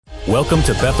Welcome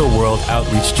to Bethel World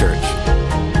Outreach Church.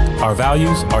 Our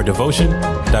values are devotion,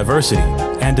 diversity,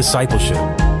 and discipleship.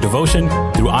 Devotion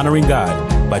through honoring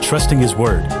God by trusting His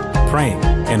Word, praying,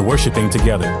 and worshiping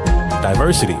together.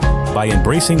 Diversity by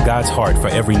embracing God's heart for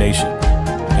every nation.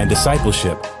 And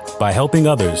discipleship by helping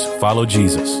others follow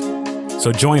Jesus.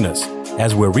 So join us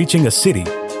as we're reaching a city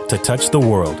to touch the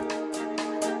world.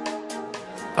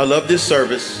 I love this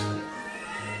service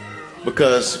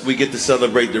because we get to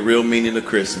celebrate the real meaning of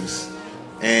Christmas.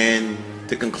 And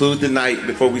to conclude the night,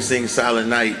 before we sing Silent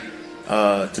Night,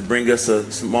 to bring us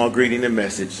a small greeting and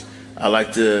message, I'd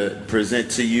like to present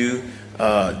to you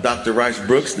Dr. Rice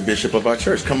Brooks, the bishop of our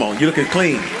church. Come on, you looking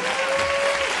clean.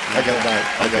 I got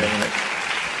a mic.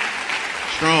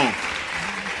 Strong.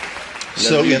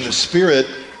 So in the spirit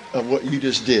of what you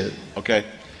just did, okay,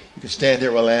 you can stand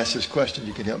there while I ask this question.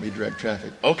 You can help me direct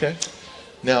traffic. Okay.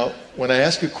 Now, when I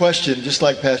ask a question, just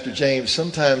like Pastor James,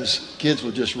 sometimes kids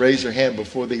will just raise their hand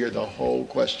before they hear the whole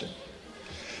question.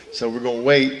 So we're going to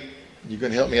wait. You're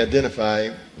going to help me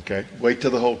identify. Okay. Wait till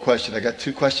the whole question. I got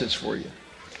two questions for you.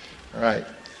 All right.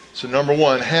 So number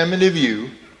one, how many of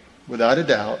you, without a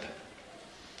doubt,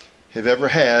 have ever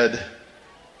had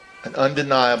an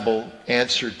undeniable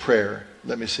answered prayer?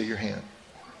 Let me see your hand.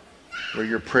 Where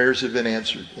your prayers have been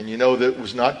answered. And you know that it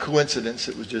was not coincidence.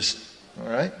 It was just, all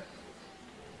right?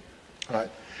 All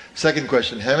right. Second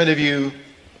question. How many of you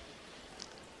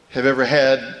have ever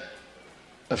had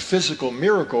a physical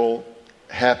miracle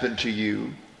happen to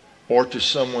you or to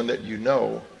someone that you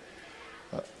know?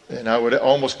 And I would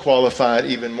almost qualify it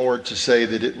even more to say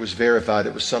that it was verified.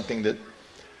 It was something that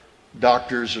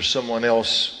doctors or someone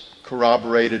else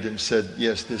corroborated and said,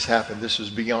 yes, this happened. This was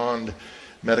beyond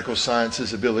medical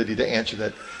science's ability to answer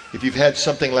that. If you've had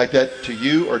something like that to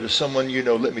you or to someone you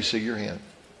know, let me see your hand.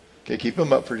 Okay, keep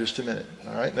them up for just a minute.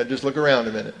 All right, now just look around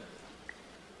a minute.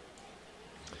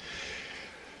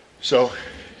 So,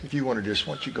 if you want to just,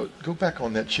 why don't you go back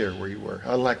on that chair where you were.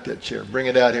 I like that chair. Bring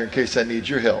it out here in case I need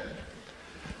your help.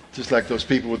 Just like those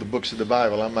people with the books of the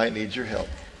Bible, I might need your help.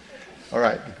 All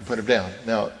right, you can put them down.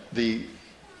 Now, the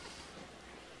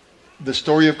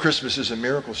story of Christmas is a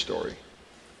miracle story.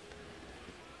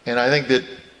 And I think that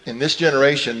in this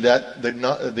generation, that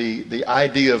the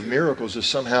idea of miracles is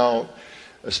somehow,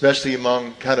 especially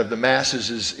among kind of the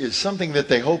masses, is something that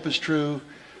they hope is true,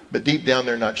 but deep down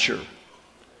they're not sure.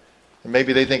 And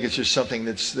maybe they think it's just something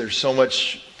there's so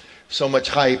much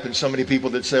hype and so many people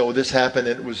that say, oh, this happened,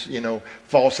 and it was,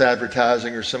 false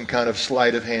advertising or some kind of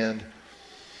sleight of hand.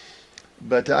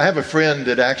 But I have a friend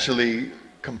that actually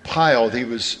compiled,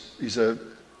 he's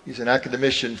an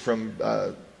academician from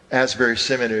Asbury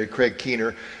Seminary, Craig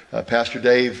Keener. Pastor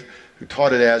Dave, who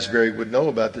taught at Asbury, would know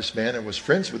about this man and was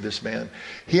friends with this man.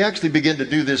 He actually began to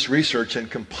do this research and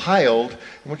compiled,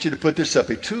 I want you to put this up,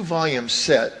 a 2-volume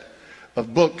set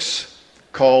of books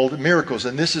called Miracles.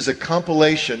 And this is a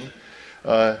compilation.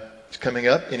 It's coming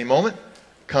up any moment.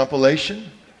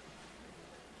 Compilation.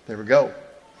 There we go.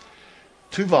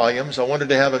 2 volumes. I wanted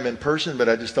to have them in person, but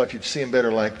I just thought you'd see them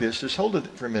better like this. Just hold it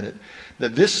for a minute. Now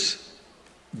this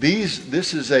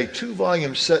is a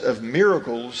 2-volume set of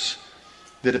miracles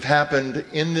that have happened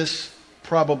in this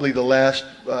probably the last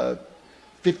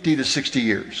 50 to 60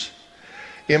 years.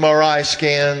 MRI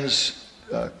scans,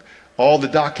 all the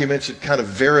documents that kind of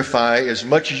verify as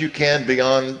much as you can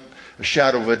beyond a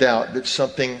shadow of a doubt that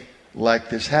something like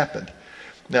this happened.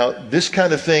 Now, this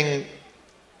kind of thing,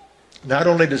 not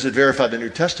only does it verify the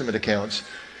New Testament accounts,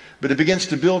 but it begins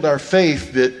to build our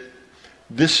faith that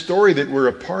this story that we're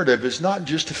a part of is not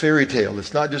just a fairy tale.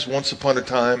 It's not just once upon a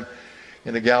time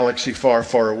in a galaxy far,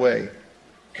 far away.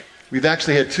 We've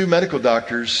actually had 2 medical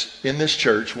doctors in this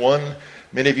church. One,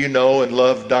 many of you know and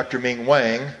love Dr. Ming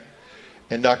Wang.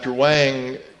 And Dr.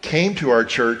 Wang came to our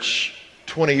church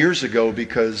 20 years ago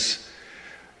because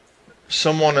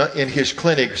someone in his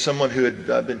clinic, someone who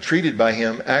had been treated by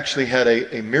him, actually had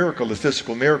a miracle, a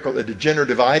physical miracle, a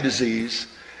degenerative eye disease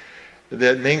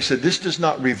that Ming said, this does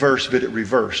not reverse, but it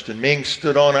reversed. And Ming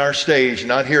stood on our stage,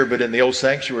 not here, but in the old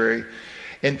sanctuary,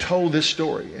 and told this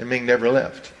story. And Ming never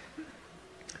left.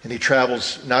 And he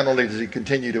travels, not only does he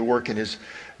continue to work in his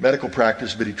medical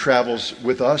practice, but he travels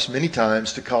with us many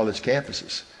times to college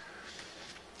campuses.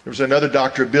 There was another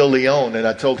doctor, Bill Leone, and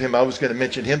I told him I was going to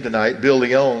mention him tonight. Bill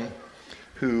Leone,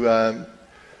 who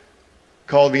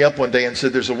called me up one day and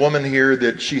said, there's a woman here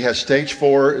that she has stage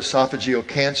 4 esophageal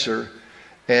cancer,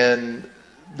 and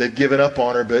they've given up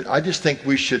on her, but I just think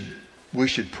we should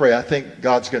pray. I think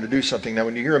God's going to do something. Now,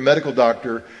 when you hear a medical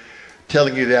doctor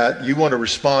telling you that, you want to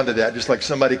respond to that, just like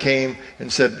somebody came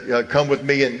and said, come with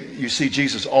me, and you see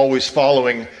Jesus always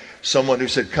following someone who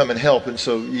said, come and help. And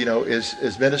so,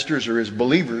 as ministers or as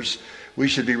believers, we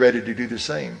should be ready to do the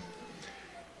same.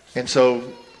 And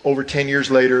so over 10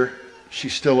 years later,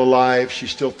 she's still alive.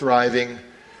 She's still thriving.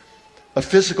 A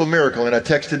physical miracle. And I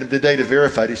texted him today to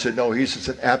verify it. He said, no, it's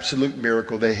an absolute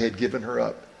miracle. They had given her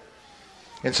up.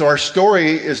 And so our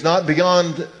story is not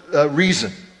beyond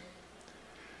reason.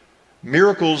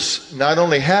 Miracles not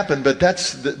only happen, but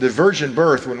that's the virgin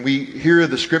birth. When we hear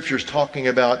the scriptures talking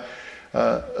about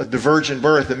the virgin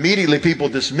birth, immediately people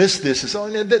dismiss this as,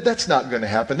 that's not going to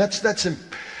happen.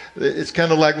 It's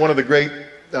kind of like one of the great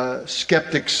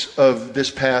skeptics of this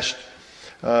past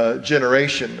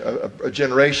generation,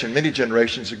 many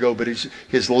generations ago, but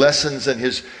his lessons and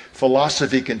his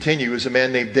philosophy continue, is a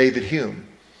man named David Hume,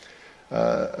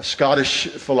 a Scottish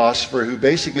philosopher who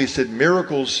basically said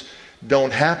miracles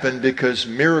don't happen because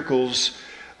miracles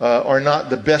are not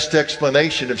the best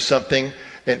explanation of something,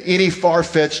 and any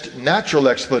far-fetched natural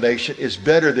explanation is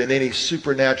better than any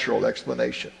supernatural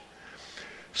explanation.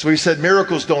 So he said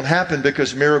miracles don't happen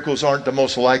because miracles aren't the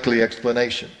most likely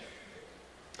explanation.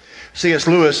 C.S.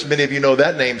 Lewis, many of you know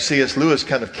that name, C.S. Lewis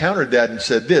kind of countered that and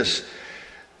said this,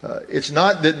 it's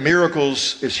not that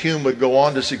miracles, as Hume would go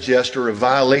on to suggest, are a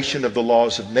violation of the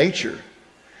laws of nature.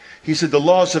 He said the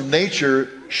laws of nature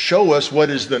show us what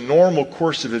is the normal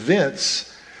course of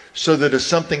events so that if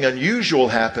something unusual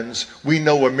happens, we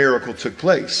know a miracle took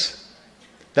place.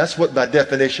 That's what by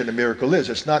definition a miracle is.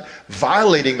 It's not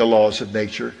violating the laws of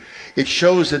nature. It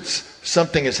shows that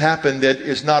something has happened that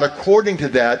is not according to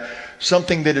that,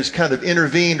 something that is kind of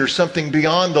intervened or something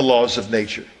beyond the laws of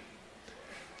nature.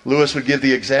 Lewis would give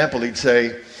the example. He'd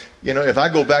say, if I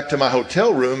go back to my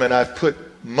hotel room and I've put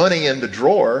money in the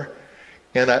drawer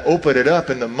and I open it up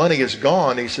and the money is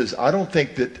gone, he says, I don't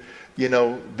think that,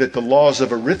 that the laws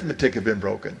of arithmetic have been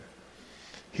broken.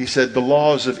 He said the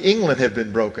laws of England have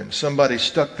been broken. Somebody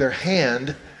stuck their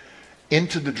hand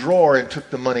into the drawer and took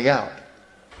the money out.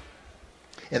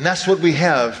 And that's what we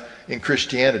have in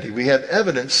Christianity. We have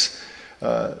evidence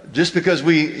just because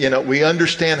we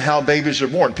understand how babies are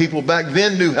born. People back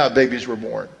then knew how babies were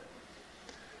born.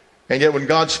 And yet when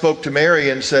God spoke to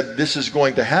Mary and said, this is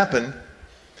going to happen,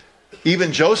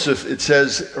 even Joseph, it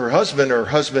says, her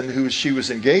husband who she was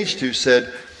engaged to,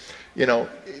 said,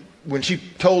 when she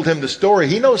told him the story,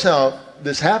 he knows how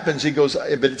this happens. He goes,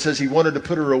 but it says he wanted to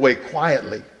put her away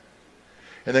quietly.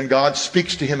 And then God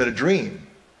speaks to him in a dream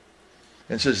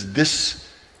and says, this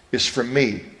is from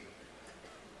me.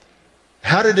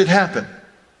 How did it happen?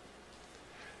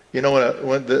 When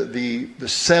the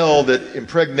cell that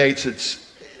impregnates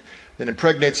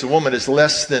a woman is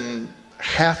less than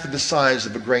half the size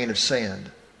of a grain of sand.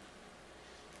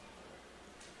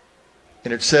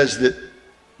 And it says that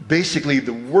basically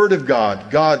the Word of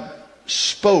God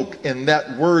spoke, and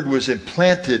that Word was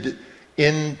implanted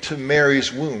into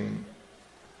Mary's womb.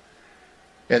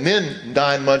 And then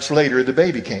 9 months later, the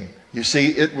baby came. You see,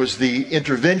 it was the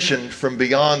intervention from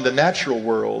beyond the natural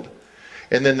world,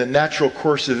 and then the natural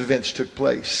course of events took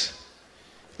place,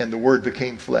 and the Word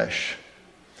became flesh.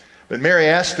 But Mary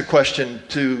asked the question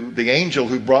to the angel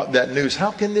who brought that news,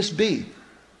 how can this be?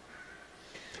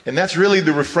 And that's really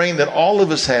the refrain that all of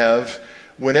us have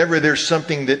whenever there's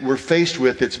something that we're faced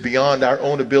with that's beyond our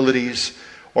own abilities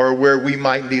or where we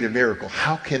might need a miracle.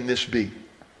 How can this be?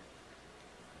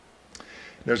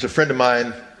 There's a friend of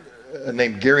mine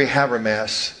named Gary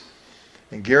Habermas,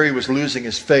 and Gary was losing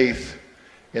his faith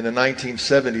in the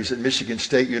 1970s at Michigan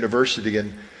State University,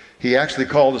 and he actually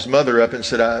called his mother up and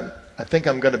said, I think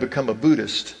I'm going to become a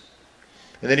Buddhist.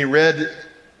 And then he read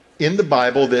in the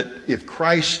Bible that if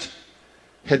Christ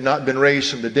had not been raised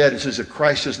from the dead, it says if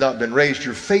Christ has not been raised,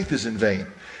 your faith is in vain.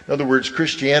 In other words,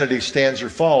 Christianity stands or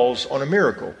falls on a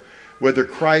miracle, whether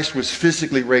Christ was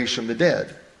physically raised from the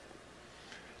dead.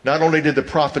 Not only did the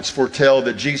prophets foretell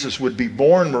that Jesus would be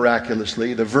born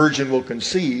miraculously, the virgin will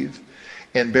conceive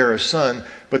and bear a son,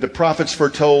 but the prophets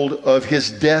foretold of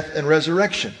his death and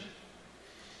resurrection.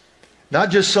 Not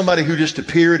just somebody who just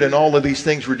appeared and all of these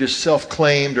things were just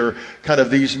self-claimed or kind of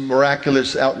these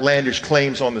miraculous, outlandish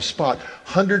claims on the spot.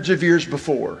 Hundreds of years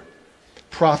before,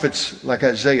 prophets like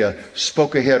Isaiah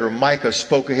spoke ahead, or Micah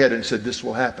spoke ahead and said this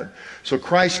will happen. So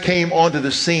Christ came onto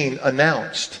the scene,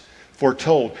 announced,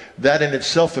 foretold. That in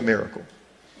itself a miracle.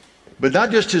 But not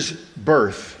just his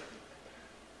birth,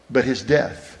 but his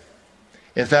death.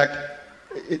 In fact,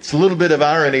 it's a little bit of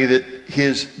irony that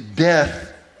his death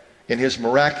and his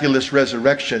miraculous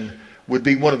resurrection would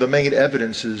be one of the main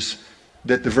evidences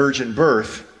that the virgin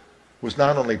birth was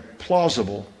not only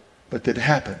plausible, but that it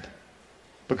happened.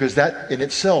 because that in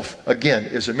itself, again,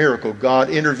 is a miracle. God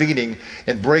intervening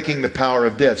and breaking the power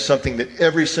of death, something that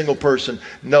every single person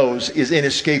knows is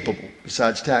inescapable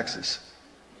besides taxes.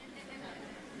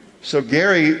 So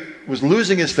Gary was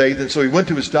losing his faith, and so he went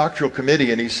to his doctoral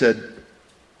committee and he said,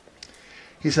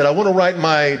 I want to write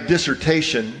my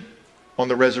dissertation on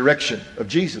the resurrection of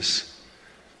Jesus.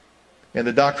 And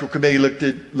the doctoral committee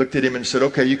looked at him and said,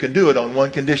 okay, you can do it on one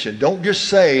condition. Don't just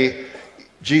say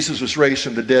Jesus was raised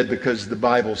from the dead because the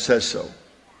Bible says so.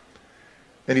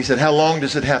 And he said, how long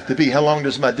does it have to be? How long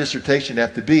does my dissertation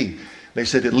have to be? They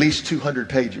said, at least 200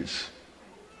 pages.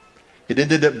 It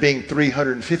ended up being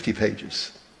 350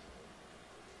 pages.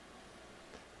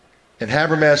 And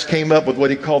Habermas came up with what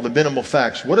he called the minimal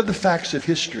facts. What are the facts of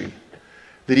history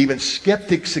that even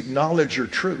skeptics acknowledge are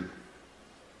true?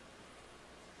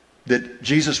 That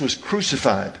Jesus was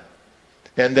crucified,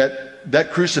 and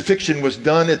that crucifixion was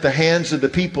done at the hands of the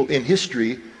people in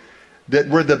history that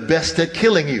were the best at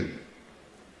killing you,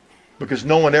 because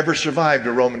no one ever survived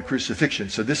a Roman crucifixion.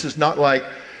 So this is not like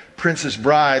Princess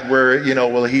Bride where,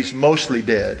 he's mostly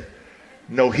dead.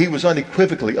 No, he was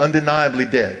unequivocally, undeniably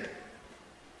dead.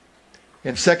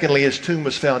 And secondly, his tomb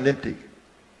was found empty.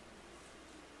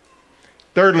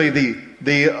 Thirdly,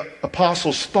 the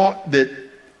apostles thought that,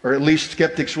 or at least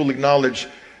skeptics will acknowledge,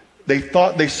 they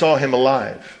thought they saw him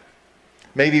alive.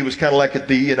 Maybe it was kind of like at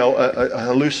the, a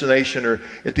hallucination, or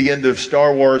at the end of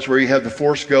Star Wars where you have the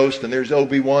Force Ghost and there's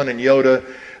Obi-Wan and Yoda.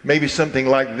 Maybe something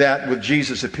like that with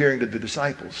Jesus appearing to the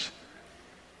disciples.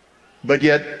 But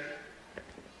yet,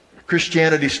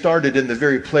 Christianity started in the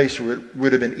very place where it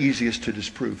would have been easiest to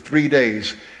disprove. 3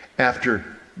 days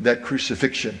after that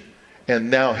crucifixion. And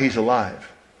now he's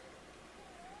alive.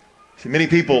 See, many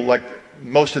people, like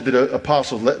most of the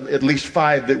apostles, at least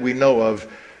 5 that we know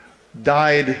of,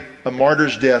 died a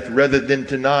martyr's death rather than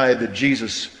deny that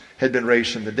Jesus had been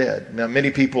raised from the dead. Now,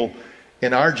 many people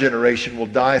in our generation will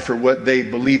die for what they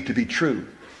believe to be true,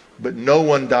 but no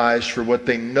one dies for what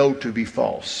they know to be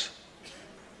false.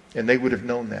 And they would have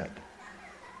known that.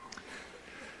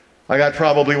 I got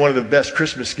probably one of the best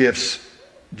Christmas gifts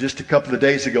just a couple of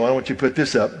days ago. I want you to put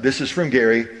this up. This is from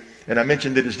Gary, and I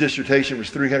mentioned that his dissertation was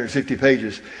 350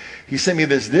 pages. He sent me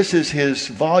this. This is his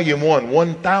volume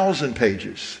 1,000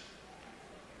 pages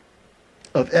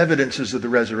of evidences of the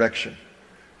resurrection.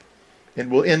 And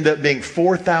will end up being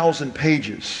 4,000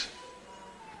 pages.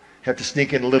 Have to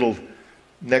sneak in a little,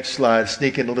 next slide,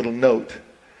 sneak in a little note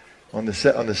on the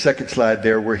second slide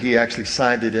there where he actually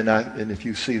signed it, and if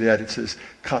you see that, it says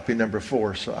copy number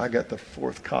 4. So I got the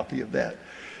 4th copy of that.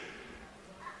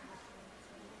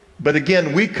 But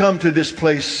again, we come to this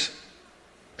place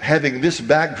having this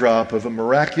backdrop of a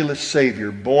miraculous Savior,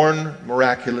 born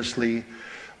miraculously,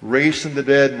 raised from the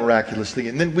dead miraculously,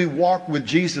 and then we walk with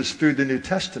Jesus through the New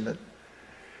Testament,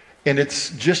 and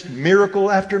it's just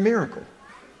miracle after miracle.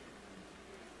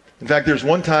 In fact, there's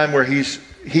one time where he's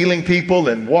healing people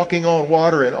and walking on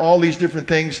water and all these different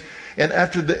things. And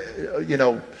after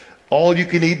the, all you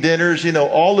can eat dinners,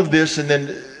 all of this. And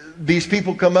then these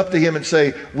people come up to him and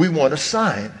say, we want a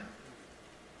sign.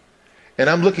 And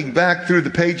I'm looking back through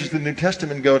the pages of the New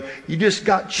Testament and going, you just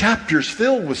got chapters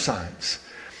filled with signs.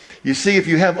 You see, if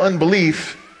you have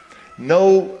unbelief,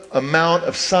 no amount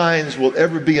of signs will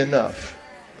ever be enough.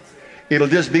 It'll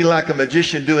just be like a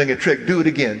magician doing a trick. Do it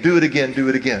again, do it again, do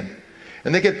it again.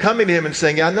 And they kept coming to him and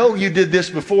saying, I know you did this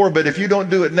before, but if you don't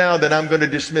do it now, then I'm going to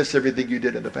dismiss everything you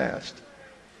did in the past.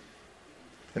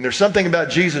 And there's something about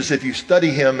Jesus, if you study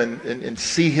him and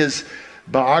see his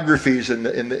biographies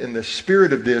in the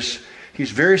spirit of this,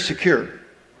 he's very secure.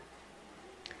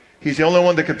 He's the only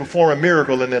one that could perform a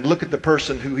miracle and then look at the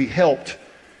person who he helped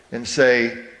and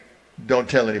say, don't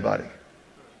tell anybody.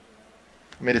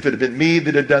 I mean, if it had been me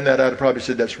that had done that, I'd have probably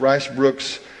said, that's Rice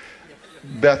Brooks,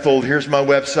 Bethel, here's my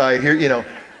website. Here,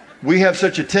 we have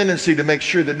such a tendency to make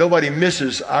sure that nobody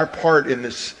misses our part in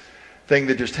this thing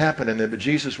that just happened in there. But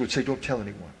Jesus would say, don't tell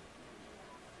anyone.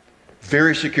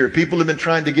 Very secure. People have been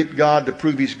trying to get God to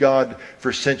prove he's God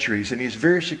for centuries, and he's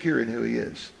very secure in who he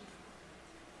is.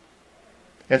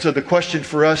 And so the question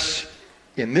for us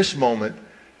in this moment,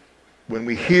 when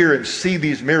we hear and see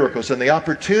these miracles and the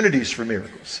opportunities for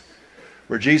miracles,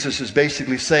 where Jesus is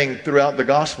basically saying throughout the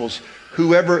Gospels,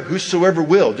 whosoever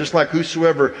will, just like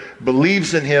whosoever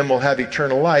believes in him will have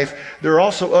eternal life, there are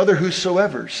also other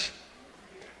whosoevers.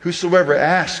 Whosoever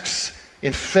asks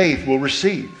in faith will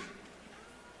receive.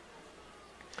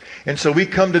 And so we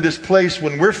come to this place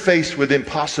when we're faced with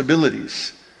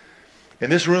impossibilities.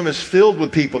 And this room is filled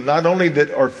with people not only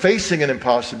that are facing an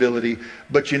impossibility,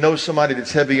 but somebody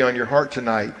that's heavy on your heart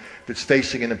tonight that's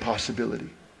facing an impossibility.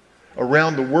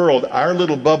 around the world, our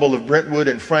little bubble of Brentwood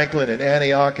and Franklin and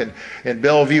Antioch and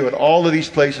Bellevue and all of these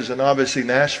places, and obviously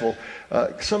Nashville,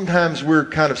 sometimes we're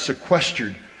kind of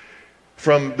sequestered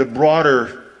from the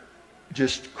broader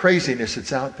just craziness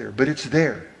that's out there. But it's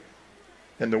there.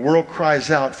 And the world cries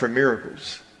out for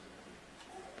miracles.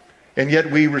 And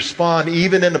yet we respond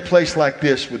even in a place like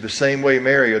this with the same way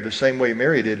Mary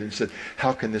did, and said,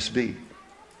 how can this be?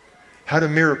 How do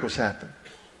miracles happen?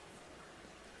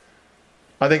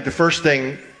 I think the first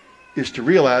thing is to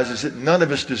realize is that none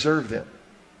of us deserve them.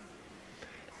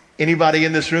 Anybody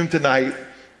in this room tonight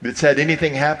that's had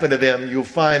anything happen to them, you'll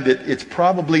find that it's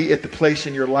probably at the place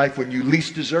in your life when you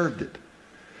least deserved it.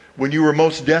 When you were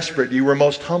most desperate, you were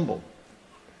most humble.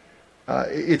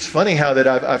 It's funny how that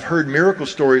I've heard miracle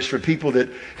stories from people that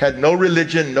had no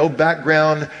religion, no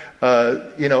background,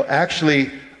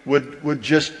 actually would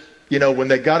just, when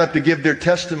they got up to give their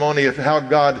testimony of how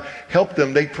God helped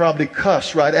them, they'd probably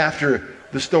cuss right after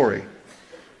the story.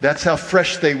 That's how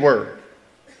fresh they were.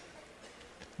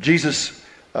 Jesus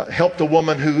helped a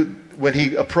woman who, when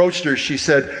he approached her, she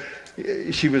said,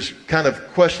 she was kind of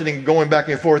questioning, going back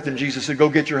and forth, and Jesus said, go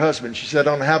get your husband. She said,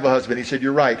 I don't have a husband. He said,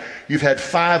 you're right. You've had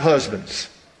 5 husbands,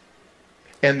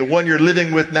 and the one you're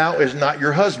living with now is not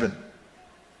your husband.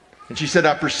 And she said,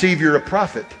 I perceive you're a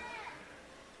prophet.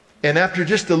 And after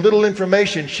just a little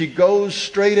information, she goes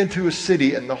straight into a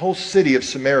city, and the whole city of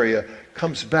Samaria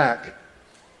comes back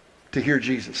to hear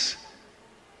Jesus.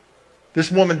 This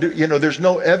woman, there's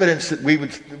no evidence that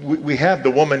we have.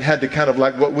 The woman had to kind of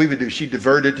like what we would do. She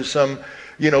diverted to some,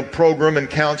 program and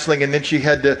counseling, and then she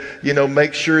had to,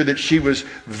 make sure that she was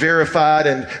verified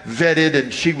and vetted,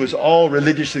 and she was all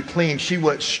religiously clean. She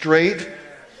went straight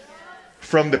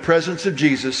from the presence of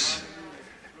Jesus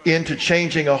into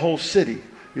changing a whole city.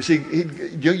 You see,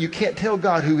 you can't tell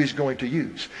God who he's going to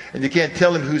use, and you can't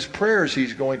tell him whose prayers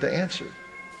he's going to answer.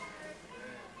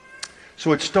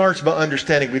 So it starts by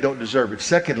understanding we don't deserve it.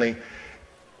 Secondly,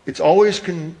 it's always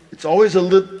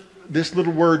this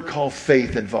little word called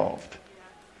faith involved.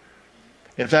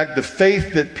 In fact, the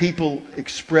faith that people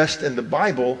expressed in the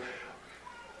Bible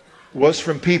was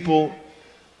from people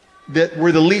that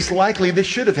were the least likely that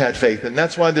should have had faith. And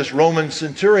that's why this Roman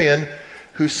centurion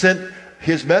who sent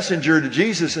his messenger to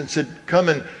Jesus and said, come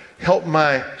and help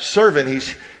my servant.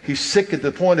 He's sick at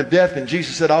the point of death. And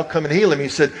Jesus said, I'll come and heal him. He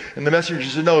said, and the messenger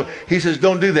said, no. He says,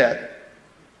 don't do that.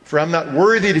 For I'm not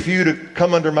worthy of you to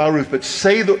come under my roof. But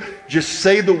just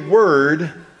say the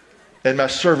word and my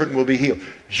servant will be healed.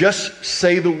 Just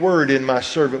say the word and my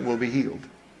servant will be healed.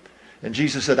 And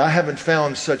Jesus said, I haven't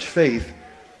found such faith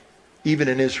even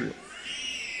in Israel.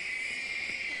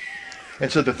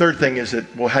 And so the third thing is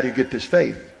that, well, how do you get this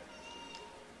faith?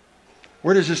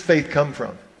 Where does this faith come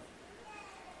from?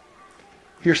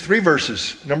 Here's 3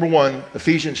 verses. Number 1,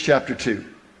 Ephesians chapter 2.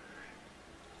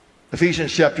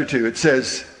 Ephesians chapter 2, it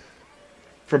says,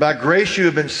 for by grace you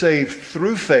have been saved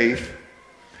through faith,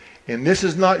 and this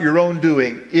is not your own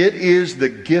doing. It is the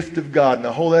gift of God.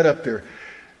 Now hold that up there.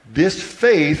 This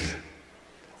faith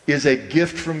is a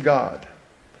gift from God.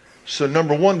 So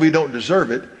number 1, we don't deserve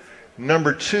it.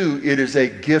 Number 2, it is a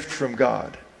gift from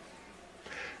God.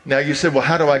 Now you said, well,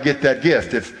 how do I get that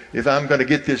gift? If I'm going to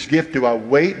get this gift, do I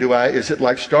wait? Is it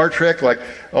like Star Trek? Like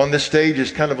on this stage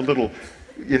is kind of a little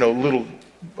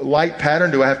light pattern?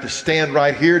 Do I have to stand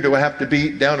right here? Do I have to be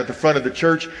down at the front of the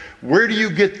church? Where do you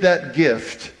get that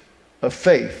gift of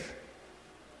faith?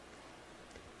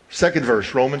 Second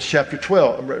verse, Romans chapter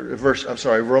 10,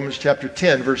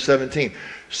 verse 17.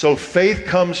 So faith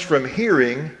comes from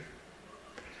hearing,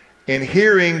 and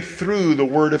hearing through the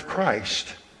word of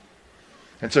Christ.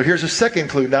 And so here's a second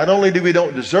clue. Not only do we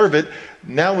don't deserve it,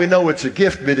 now we know it's a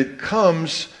gift, but it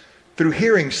comes through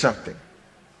hearing something.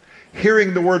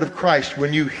 Hearing the word of Christ.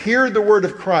 When you hear the word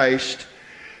of Christ,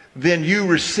 then you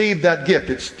receive that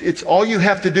gift. It's all you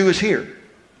have to do is hear.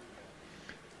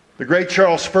 The great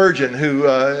Charles Spurgeon, who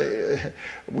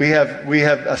we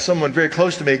have someone very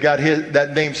close to me got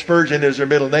that name Spurgeon as their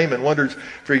middle name and wondered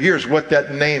for years what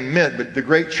that name meant. But the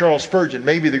great Charles Spurgeon,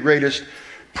 maybe the greatest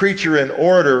preacher and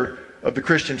orator of the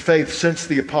Christian faith since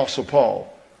the Apostle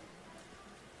Paul,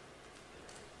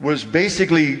 was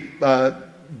basically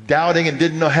doubting and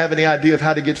didn't have any idea of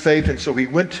how to get faith. And so he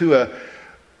went to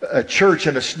a church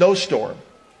in a snowstorm.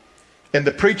 And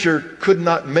the preacher could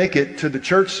not make it to the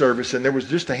church service, and there was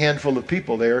just a handful of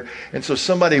people there. And so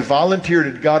somebody volunteered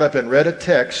and got up and read a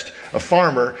text, a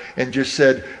farmer, and just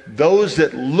said, those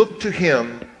that look to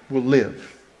him will live.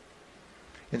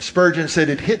 And Spurgeon said,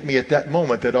 it hit me at that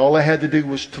moment that all I had to do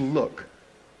was to look.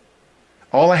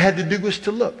 All I had to do was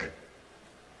to look.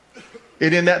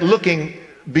 And in that looking,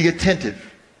 be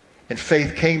attentive. And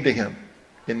faith came to him.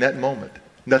 in that moment.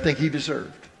 Nothing he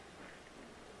deserved.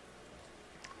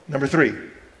 Number 3.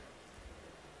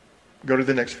 Go to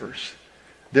the next verse.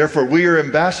 Therefore, we are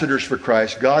ambassadors for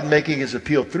Christ, God making his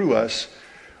appeal through us.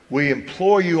 We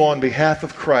implore you on behalf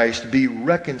of Christ, be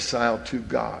reconciled to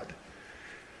God.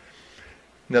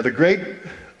 Now, the great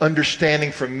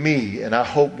understanding for me, and I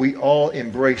hope we all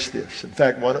embrace this. In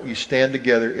fact, why don't you stand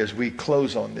together as we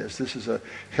close on this? This is a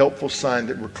helpful sign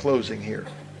that we're closing here.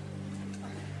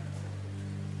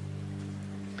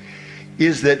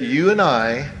 Is that you and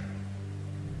I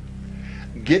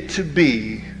get to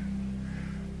be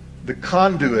the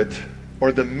conduit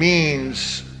or the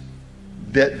means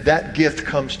that gift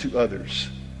comes to others.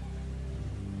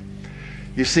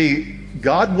 You see,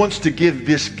 God wants to give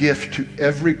this gift to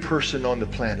every person on the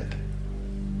planet.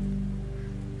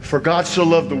 For God so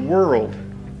loved the world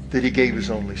that he gave his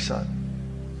only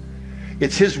Son.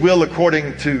 It's his will,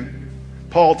 according to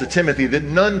Paul to Timothy, that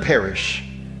none perish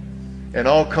and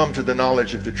all come to the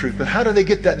knowledge of the truth. But how do they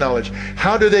get that knowledge?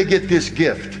 How do they get this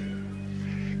gift?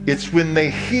 It's when they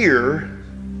hear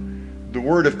the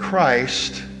word of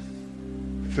Christ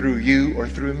through you or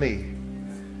through me.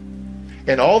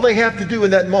 And all they have to do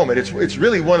in that moment, it's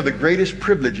really one of the greatest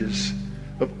privileges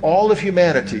of all of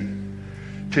humanity,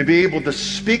 to be able to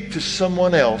speak to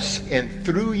someone else, and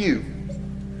through you,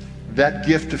 that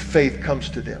gift of faith comes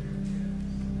to them.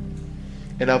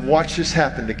 And I've watched this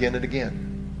happen again and again.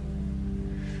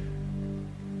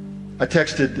 I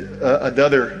texted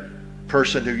another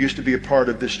person who used to be a part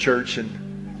of this church, and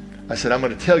I said, I'm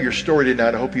going to tell your story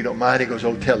tonight. I hope you don't mind. He goes,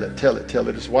 oh, tell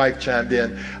it. His wife chimed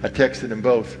in. I texted them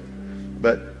both.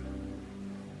 But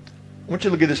I want you to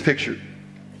look at this picture.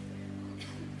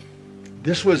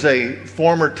 This was a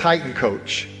former Titan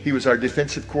coach. He was our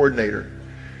defensive coordinator.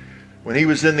 When he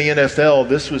was in the NFL,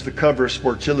 this was the cover of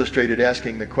Sports Illustrated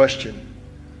asking the question,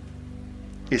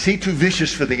 is he too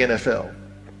vicious for the NFL?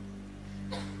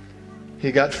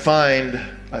 He got fined,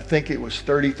 I think it was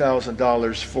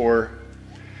 $30,000 for,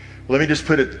 let me just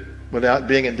put it without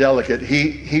being indelicate.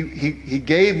 He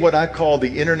gave what I call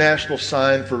the international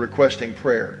sign for requesting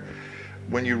prayer.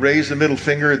 When you raise the middle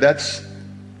finger, that's,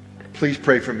 please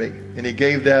pray for me. And he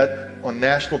gave that on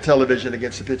national television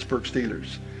against the Pittsburgh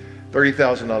Steelers.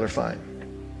 $30,000 fine.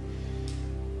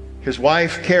 His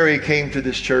wife, Carrie, came to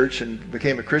this church and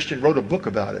became a Christian, wrote a book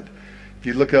about it. If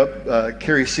you look up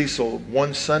Carrie Cecil,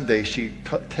 one Sunday, she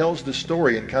tells the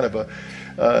story in kind of a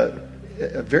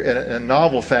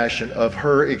novel fashion of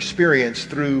her experience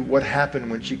through what happened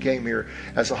when she came here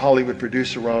as a Hollywood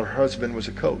producer while her husband was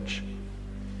a coach.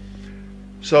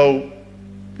 So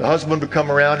the husband would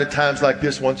come around at times like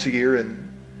this once a year and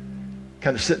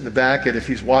kind of sit in the back, and if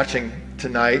he's watching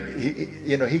tonight,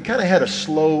 he kind of had a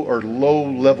slow or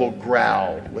low-level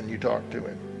growl when you talked to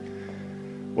him.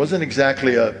 Wasn't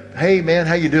exactly a, hey man,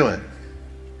 how you doing?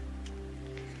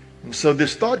 And so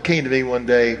this thought came to me one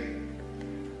day.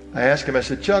 I asked him, I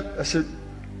said, Chuck,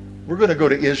 we're going to go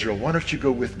to Israel. Why don't you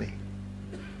go with me?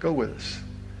 Go with us.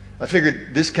 I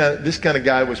figured this kind of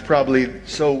guy was probably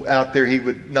so out there he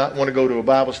would not want to go to a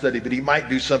Bible study, but he might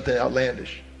do something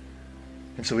outlandish.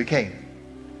 And so he came.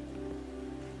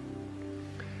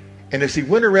 And as he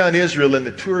went around Israel and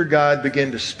the tour guide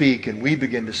began to speak and we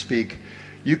began to speak,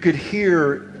 you could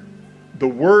hear the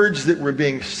words that were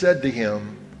being said to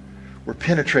him were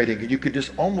penetrating, and you could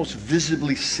just almost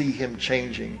visibly see him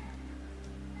changing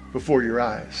before your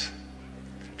eyes,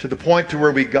 to the point to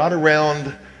where we got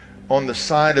around on the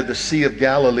side of the Sea of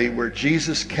Galilee where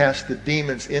Jesus cast the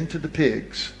demons into the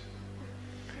pigs,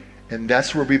 and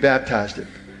that's where we baptized him.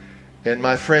 And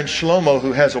my friend Shlomo,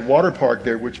 who has a water park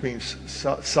there, which means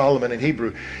Solomon in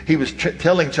Hebrew, he was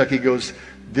telling Chuck, he goes,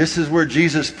 this is where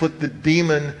Jesus put the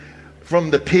demon from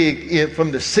the pig,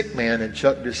 from the sick man. And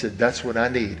Chuck just said, that's what I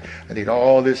need. I need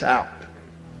all this out.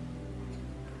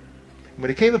 When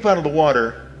he came up out of the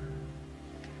water,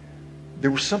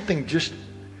 there was something just,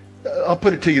 I'll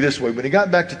put it to you this way. When he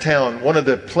got back to town, one of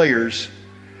the players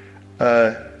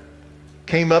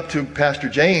came up to Pastor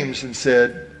James and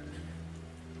said,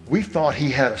 we thought he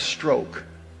had a stroke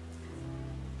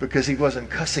because he wasn't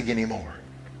cussing anymore.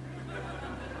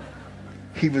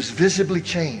 He was visibly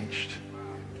changed.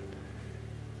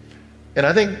 And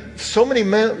I think so many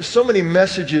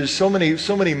messages, so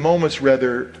many moments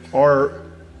rather, are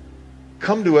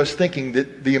come to us thinking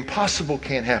that the impossible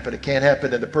can't happen. It can't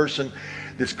happen in the person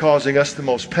that's causing us the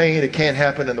most pain. It can't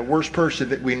happen in the worst person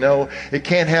that we know. It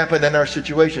can't happen in our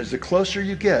situations. The closer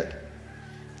you get,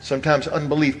 sometimes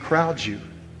unbelief crowds you,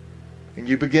 and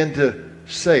you begin to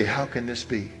say, how can this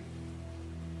be?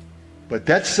 But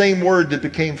that same word that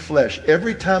became flesh,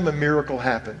 every time a miracle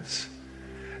happens,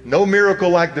 no miracle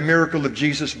like the miracle of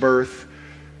Jesus' birth,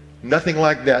 Nothing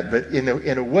like that, but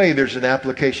in a way there's an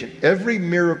application. Every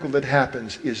miracle that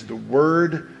happens is the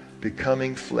Word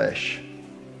becoming flesh.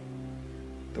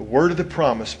 The word of the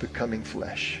promise becoming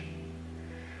flesh.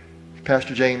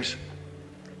 Pastor James,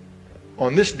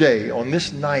 on this day, on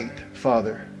this night,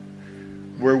 Father,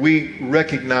 where we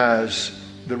recognize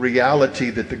the reality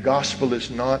that the gospel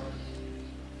is not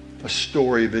a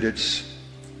story, but it's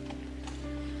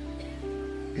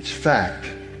fact.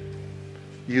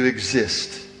 You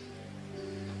exist.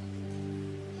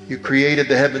 You created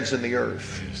the heavens and the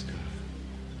earth.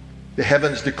 The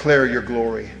heavens declare your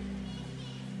glory.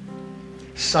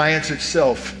 Science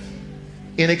itself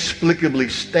inexplicably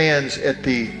stands at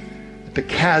the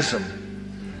chasm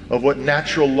of what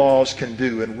natural laws can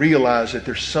do and realize that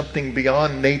there's something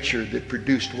beyond nature that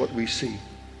produced what we see.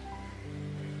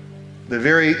 The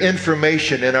very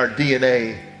information in our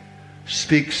DNA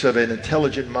speaks of an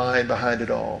intelligent mind behind it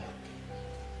all.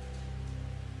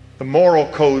 The moral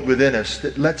code within us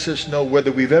that lets us know,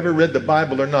 whether we've ever read the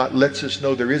Bible or not, lets us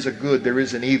know there is a good, there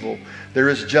is an evil, there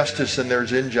is justice and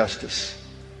there's injustice.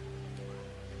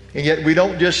 And yet we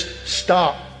don't just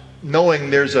stop knowing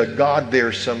there's a God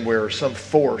there somewhere, some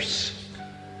force.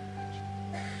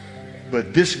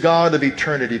 But this God of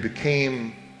eternity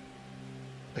became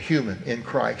a human in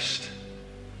Christ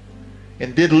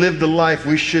and did live the life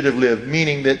we should have lived,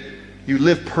 meaning that you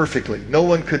lived perfectly. No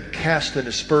one could cast an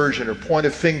aspersion or point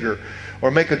a finger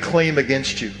or make a claim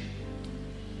against you.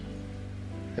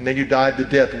 And then you died the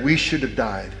death we should have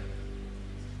died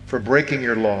for breaking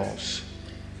your laws.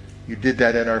 You did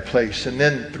that in our place. And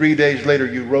then 3 days later,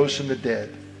 you rose from the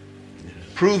dead,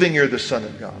 proving you're the Son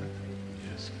of God.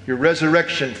 Your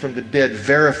resurrection from the dead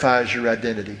verifies your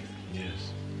identity.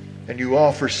 And you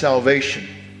offer salvation,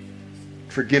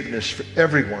 forgiveness for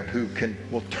everyone who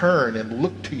will turn and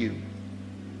look to you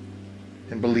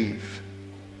and believe.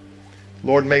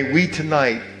 Lord, may we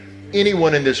tonight,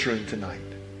 anyone in this room tonight,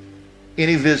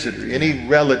 any visitor, any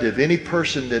relative, any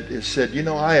person that has said, you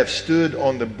know, I have stood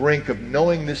on the brink of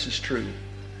knowing this is true,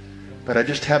 but I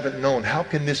just haven't known. How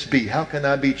can this be? How can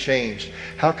I be changed?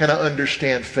 How can I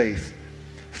understand faith?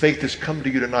 Faith has come to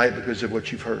you tonight because of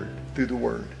what you've heard through the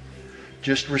Word.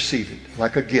 Just receive it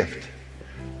like a gift.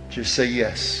 Just say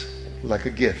yes, like a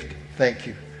gift. Thank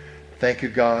you. Thank you,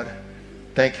 God.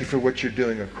 Thank you for what you're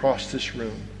doing across this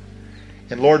room.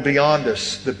 And Lord, beyond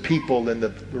us, the people and the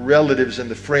relatives and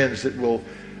the friends that will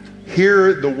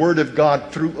hear the Word of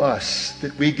God through us,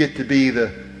 that we get to be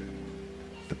the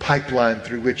pipeline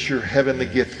through which your heavenly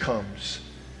gift comes,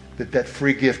 that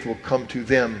free gift will come to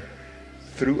them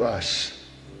through us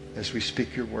as we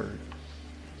speak your word.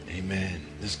 Amen.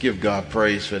 Let's give God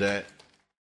praise for that.